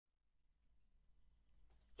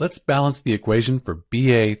Let's balance the equation for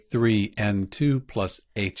Ba3N2 plus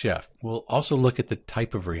HF. We'll also look at the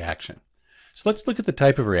type of reaction. So let's look at the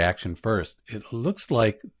type of reaction first. It looks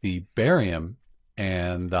like the barium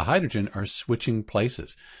and the hydrogen are switching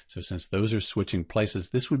places. So since those are switching places,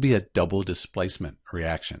 this would be a double displacement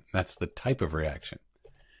reaction. That's the type of reaction.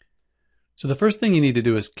 So the first thing you need to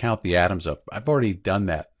do is count the atoms up. I've already done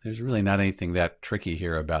that. There's really not anything that tricky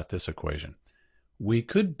here about this equation. We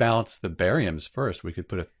could balance the bariums first. We could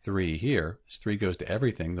put a 3 here. This 3 goes to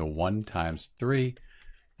everything. The 1 times 3,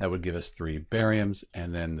 that would give us 3 bariums.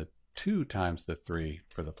 And then the 2 times the 3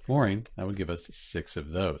 for the fluorine, that would give us 6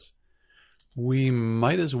 of those. We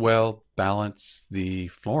might as well balance the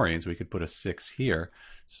fluorines. We could put a 6 here.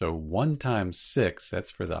 So 1 times 6,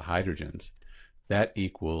 that's for the hydrogens. That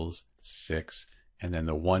equals 6. And then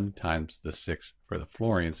the 1 times the 6 for the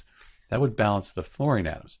fluorines, that would balance the fluorine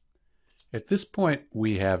atoms. At this point,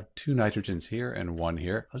 we have 2 nitrogens here and 1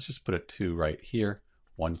 here. Let's just put a 2 right here.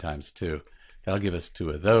 1 times 2. That'll give us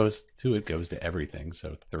 2 of those. 2, it goes to everything.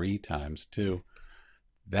 So 3 times 2.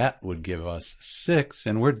 That would give us 6,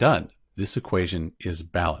 and we're done. This equation is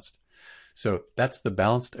balanced. So that's the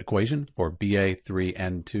balanced equation for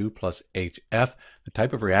Ba3N2 plus HF. The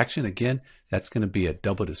type of reaction, again, that's going to be a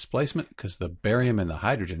double displacement because the barium and the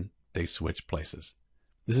hydrogen, they switch places.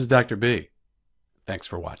 This is Dr. B. Thanks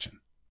for watching.